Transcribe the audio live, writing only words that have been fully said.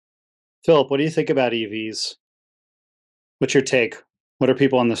Philip, what do you think about EVs? What's your take? What are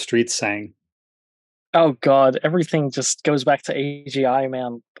people on the streets saying? Oh God, everything just goes back to AGI,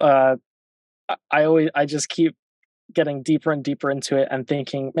 man. I just keep getting deeper and deeper into it and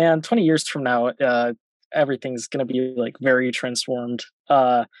thinking, man, 20 years from now, everything's gonna be like very transformed.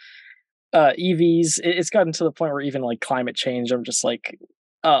 EVs, it's gotten to the point where even like climate change, I'm just like,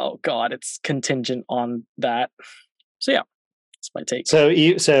 oh God, it's contingent on that. So yeah, that's my take. So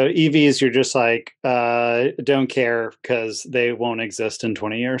EVs, you're just like don't care because they won't exist in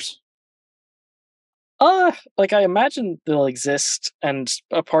 20 years. Like I imagine they'll exist, and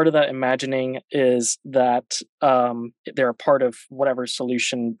a part of that imagining is that they're a part of whatever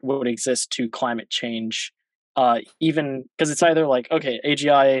solution would exist to climate change. Even because it's either like, okay,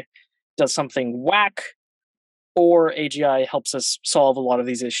 AGI does something whack, or AGI helps us solve a lot of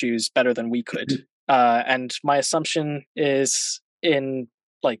these issues better than we could. And my assumption is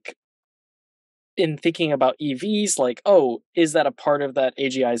like in thinking about EVs, like, oh, is that a part of that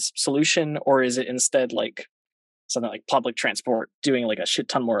AGI's solution, or is it instead like something like public transport doing like a shit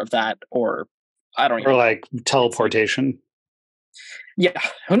ton more of that, or I don't Or even know. like It's like, teleportation. yeah,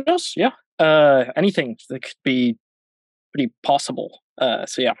 who knows? Yeah, anything that could be pretty possible.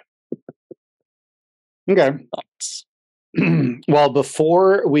 So yeah, Okay. thoughts. Well,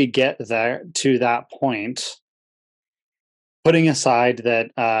 before we get there to that point, putting aside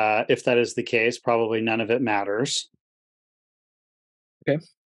that if that is the case, probably none of it matters. Okay.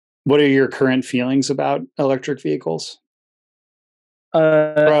 What are your current feelings about electric vehicles?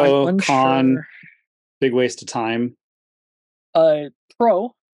 I'm Pro, con, unsure. big waste of time. Uh,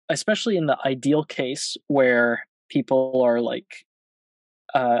 Pro, especially in the ideal case where people are like,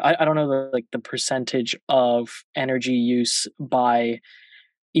 I don't know the percentage of energy use by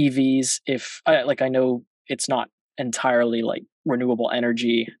EVs. If I know it's not entirely like renewable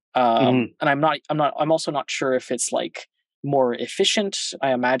energy, Mhm. and I'm also not sure if it's like more efficient.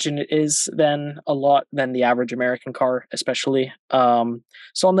 I imagine it is than a lot than the average American car, especially.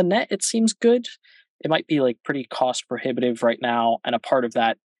 So on the net, it seems good. It might be like pretty cost prohibitive right now, and a part of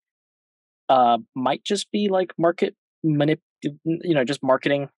that might just be like just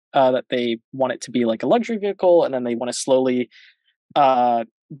marketing. That they want it to be like a luxury vehicle, and then they want to slowly uh,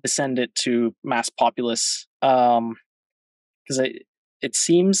 descend it to mass populace. Because it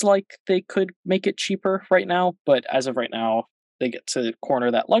seems like they could make it cheaper right now, but as of right now, they get to corner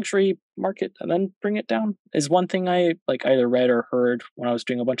that luxury market and then bring it down. Is one thing I like either read or heard when I was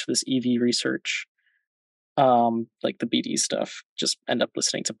doing a bunch of this EV research. Like the BD stuff, just end up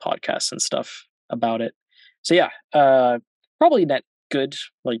listening to podcasts and stuff about it. So yeah, probably net good.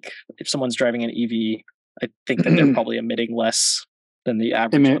 Like if someone's driving an EV, I think that they're probably emitting less than the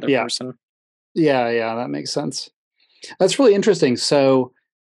average other Yeah, person. yeah, that makes sense. That's really interesting. So,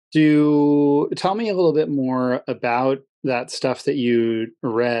 do tell me a little bit more about that stuff that you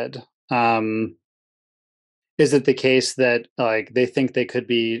read. Is it the case that like they think they could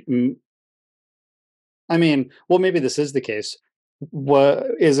be? I mean, well, maybe this is the case. What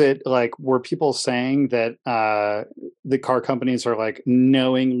is it like? Were people saying that the car companies are like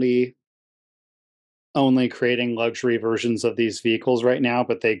knowingly only creating luxury versions of these vehicles right now,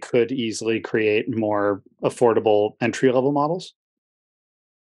 but they could easily create more affordable entry level models?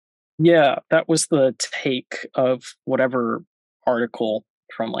 Yeah, that was the take of whatever article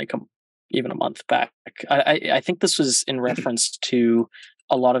from like even a month back. I think this was in reference to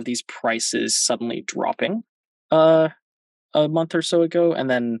a lot of these prices suddenly dropping uh, a month or so ago, and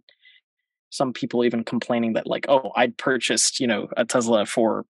then some people even complaining that like, oh, I'd purchased a Tesla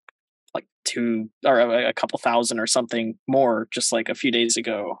for like two or a couple thousand or something more just like a few days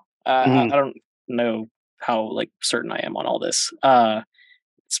ago. I Mhm. don't know how like certain I am on all this.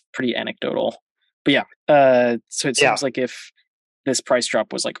 It's pretty anecdotal. But yeah, so it Yeah, seems like if this price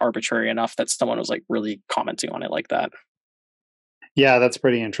drop was like arbitrary enough that someone was like really commenting on it like that. yeah, that's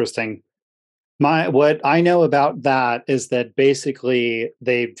pretty interesting. My what I know about that is that basically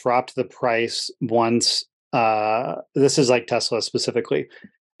they dropped the price once. This is like Tesla specifically,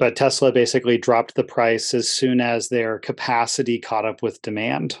 but Tesla basically dropped the price as soon as their capacity caught up with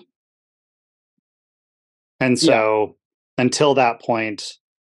demand. And Yeah, so until that point,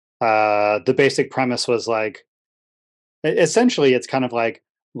 the basic premise was like essentially it's kind of like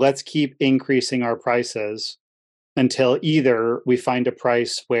let's keep increasing our prices until either we find a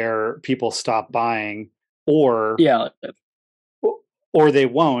price where people stop buying or yeah, or they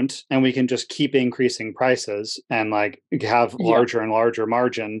won't and we can just keep increasing prices and like have yeah, larger and larger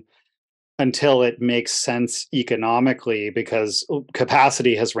margin until it makes sense economically because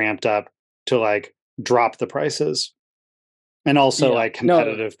capacity has ramped up to like drop the prices. And also Yeah. like No,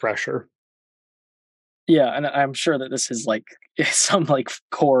 competitive pressure. yeah, and I'm sure that this is like some like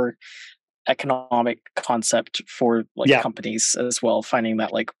core economic concept for like Yeah. companies as well, finding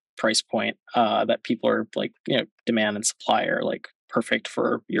that like price point that people are like, demand and supply are like perfect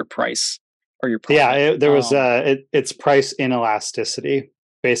for your price or your Yeah, profit. there was it's price inelasticity.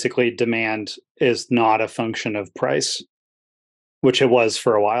 Basically, demand is not a function of price, which it was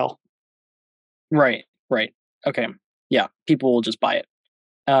for a while. Right, right. Okay. Yeah, people will just buy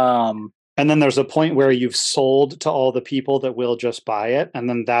it. Um, And then there's a point where you've sold to all the people that will just buy it, and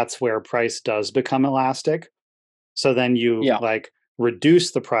then that's where price does become elastic. So then you yeah, like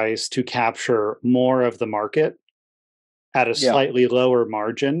reduce the price to capture more of the market at a yeah, slightly lower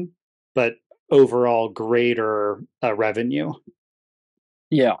margin, but overall greater revenue.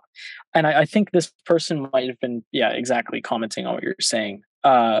 yeah. And I think this person might have been, yeah, exactly commenting on what you're saying.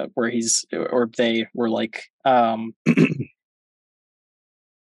 Where he's or they were like,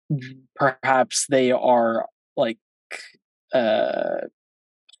 perhaps they are like uh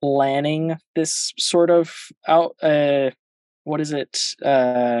planning this sort of out what is it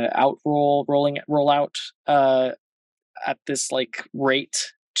out rollout at this like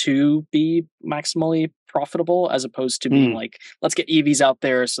rate to be maximally profitable, as opposed to being Mm, like, let's get EVs out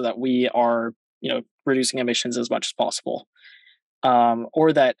there so that we are, reducing emissions as much as possible.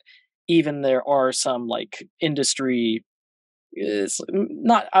 Or that even there are some like industry is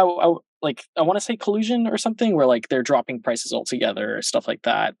not I want to say collusion or something, where like they're dropping prices altogether or stuff like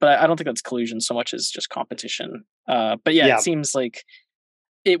that. But I don't think that's collusion so much as just competition. But yeah, it yeah, seems like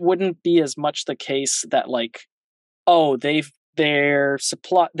it wouldn't be as much the case that like, oh, their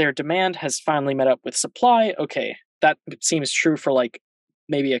demand has finally met up with supply. Okay, that seems true for like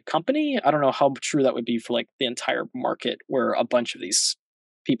maybe a company. I don't know how true that would be for like the entire market, where a bunch of these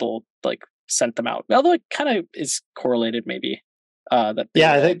people like sent them out. Although it kind of is correlated, maybe that they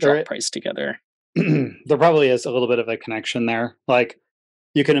yeah. would I all think drop price together. there probably is a little bit of a connection there. Like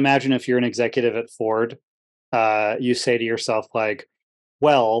you can imagine if you're an executive at Ford, you say to yourself like,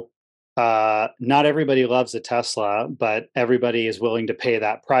 well, not everybody loves a Tesla, but everybody is willing to pay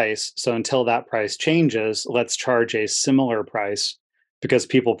that price. So until that price changes, let's charge a similar price because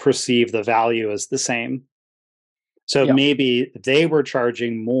people perceive the value as the same. So Yeah, maybe they were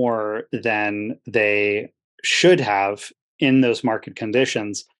charging more than they should have in those market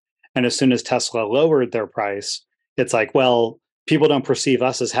conditions. And as soon as Tesla lowered their price, it's like, well, people don't perceive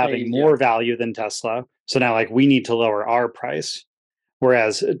us as having yeah, more value than Tesla. So now like we need to lower our price.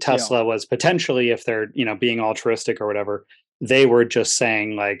 Whereas yeah, Tesla was potentially, if they're, being altruistic or whatever, they were just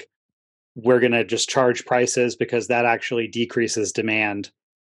saying like, we're going to just charge prices because that actually decreases demand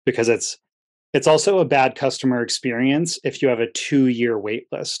because it's also a bad customer experience if you have a 2-year wait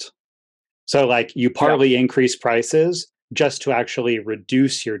list. So like you yeah, partly increase prices just to actually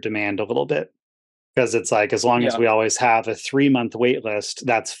reduce your demand a little bit because it's like as long as yeah, we always have a 3-month wait list,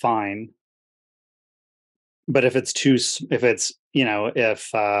 that's fine. But if it's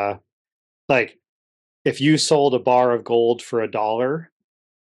if like if you sold a bar of gold for $1,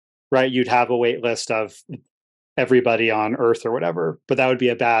 right, you'd have a wait list of everybody on earth or whatever, but that would be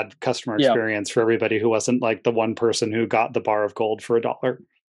a bad customer yeah, experience for everybody who wasn't like the one person who got the bar of gold for $1.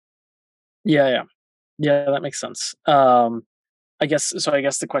 yeah, yeah. Yeah, that makes sense. I guess so. I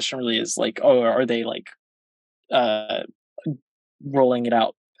guess the question really is like, oh, are they like uh rolling it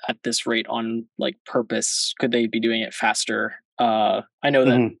out at this rate on like purpose? Could they be doing it faster? I know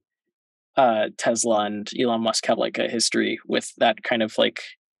that Mm-hmm. Tesla and Elon Musk have like a history with that kind of like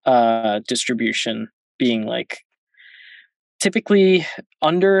distribution being like typically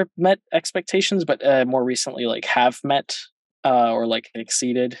under met expectations, but more recently like have met or like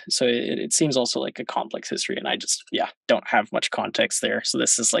exceeded. So it seems also like a complex history, and I just don't have much context there. So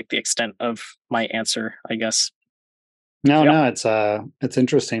this is like the extent of my answer, I guess. No, Yeah, no, it's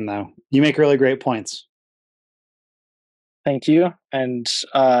interesting though. You make really great points. thank you, and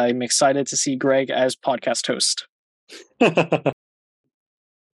I'm excited to see Greg as podcast host.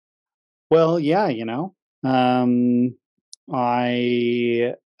 Well, yeah, I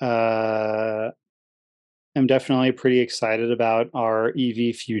am definitely pretty excited about our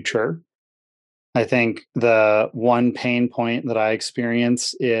EV future. I think the one pain point that I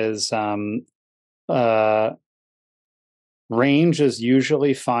experience is uh, range is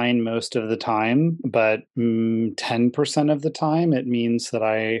usually fine most of the time, but 10% of the time it means that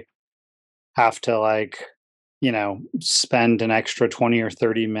I have to like, spend an extra 20 or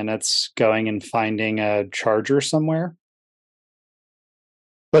 30 minutes going and finding a charger somewhere.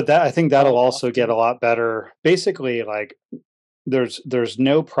 But that I think that'll How also get a often? lot better. Basically, like there's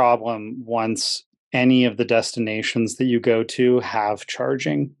no problem once any of the destinations that you go to have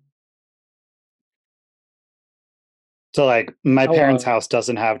charging. So like my Oh, parents' house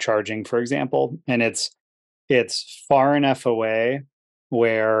doesn't have charging, for example, and it's far enough away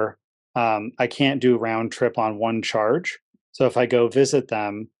where I can't do round trip on one charge. So if I go visit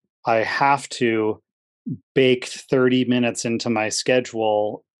them, I have to bake 30 minutes into my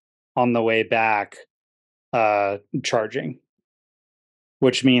schedule on the way back charging,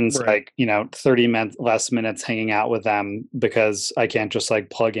 which means right. like, 30 less minutes hanging out with them because I can't just like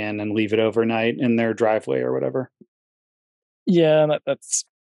plug in and leave it overnight in their driveway or whatever. Yeah, that's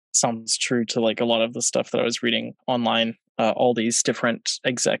sounds true to like a lot of the stuff that I was reading online. All these different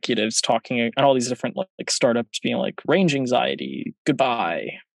executives talking, and all these different like startups being like range anxiety,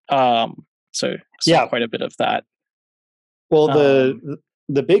 goodbye. So saw Yeah. quite a bit of that. Well, Um,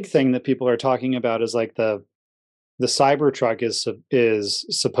 the big thing that people are talking about is like the Cybertruck is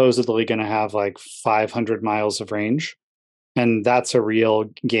supposedly going to have like 500 miles of range, and that's a real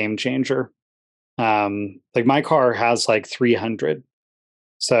game changer. Like my car has like 300,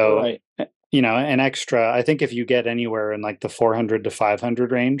 so right. an extra. I think if you get anywhere in like the 400 to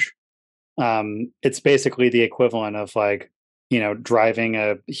 500 range, it's basically the equivalent of like driving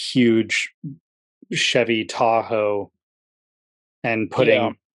a huge Chevy Tahoe and Yeah.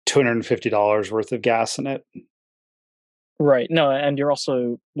 putting $250 worth of gas in it. Right. No, and you're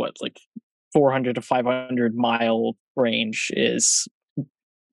also what like 400 to 500 mile range is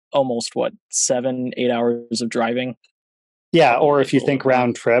almost what 7 8 hours of driving. Yeah, Probably or like if a you little bit think more.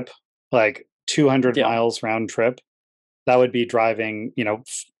 round trip, like 200 Yeah. miles round trip, that would be driving,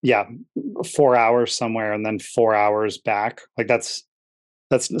 yeah, 4 hours somewhere and then 4 hours back. Like that's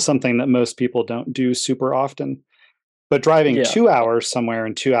something that most people don't do super often. But driving Yeah. 2 hours somewhere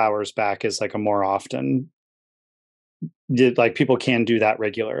and 2 hours back is like a more often. Like people can do that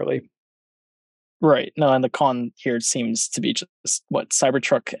regularly. Right. No, and the con here seems to be just what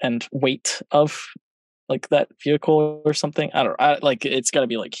Cybertruck and weight of like that vehicle or something. I don't. Like it's got to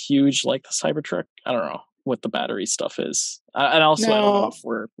be like huge, like the Cybertruck. I don't know what the battery stuff is, and also I don't know if No,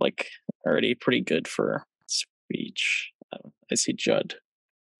 we're like already pretty good for speech. I see Judd.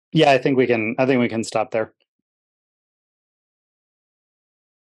 yeah, I think we can stop there.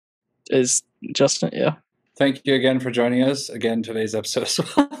 Is Justin? Yeah. Thank you again for joining us. Again, today's episode is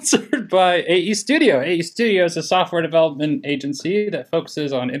sponsored by AE Studio. AE Studio is a software development agency that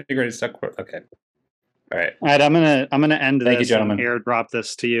focuses on integrated software. Okay. All right. All right, I'm gonna end Thank you, this and gentlemen. airdrop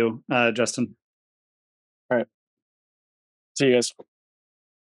this to you, Justin. All right. See you guys.